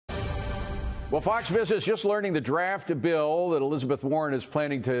Well, Fox Business just learning the draft bill that Elizabeth Warren is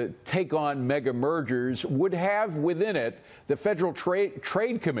planning to take on mega mergers would have within it the Federal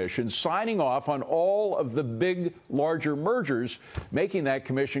Trade Commission signing off on all of the big, larger mergers, making that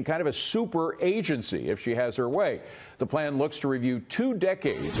commission kind of a super agency if she has her way. The plan looks to review 2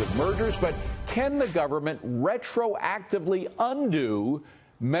 decades of mergers, but can the government retroactively undo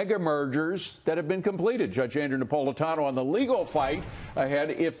mega mergers that have been completed? Judge Anderw Napolitano on the legal fight ahead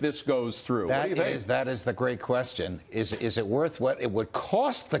if this goes through. What do you think? That is the great question. Is it worth what it would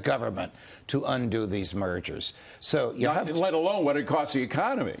cost the government to undo these mergers? So you have to, let alone what it costs the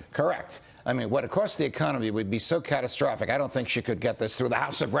economy. Correct. I mean, what it costs the economy would be so catastrophic. I don't think she could get this through the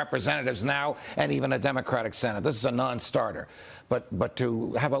House of Representatives now and even a Democratic Senate. This is a non-starter. But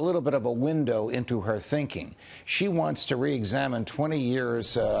to have a little bit of a window into her thinking, she wants to re-examine 20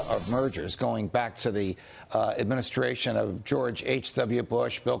 years of mergers going back to the administration of George H.W.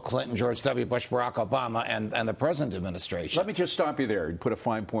 Bush, Bill Clinton, George W. Bush, Barack Obama, and the present administration. Let me just stop you there and put a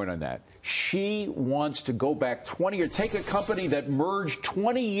fine point on that. She wants to go back 20 years, take a company that merged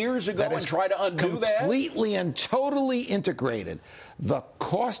 20 years ago and try to undo that? Completely and totally integrated. The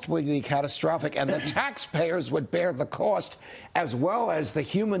cost would be catastrophic, and the taxpayers would bear the cost, as well as the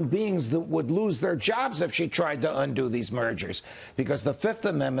human beings that would lose their jobs if she tried to undo these mergers, because the Fifth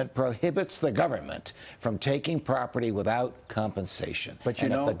Amendment prohibits the government from taking property without compensation. But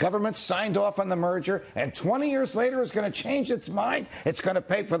if the government signed off on the merger and 20 years later is going to change its mind, it's going to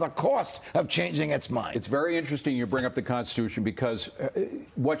pay for the cost of changing its mind. It's very interesting you bring up the Constitution, because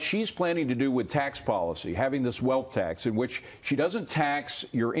what she's planning to do with tax policy, having this wealth tax in which she doesn't tax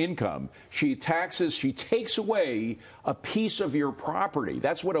your income, she takes away a piece of your property.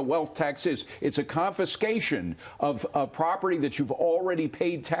 That's what a wealth tax is. It's a confiscation of property that you've already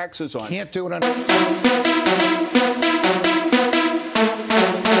paid taxes on. Can't do it under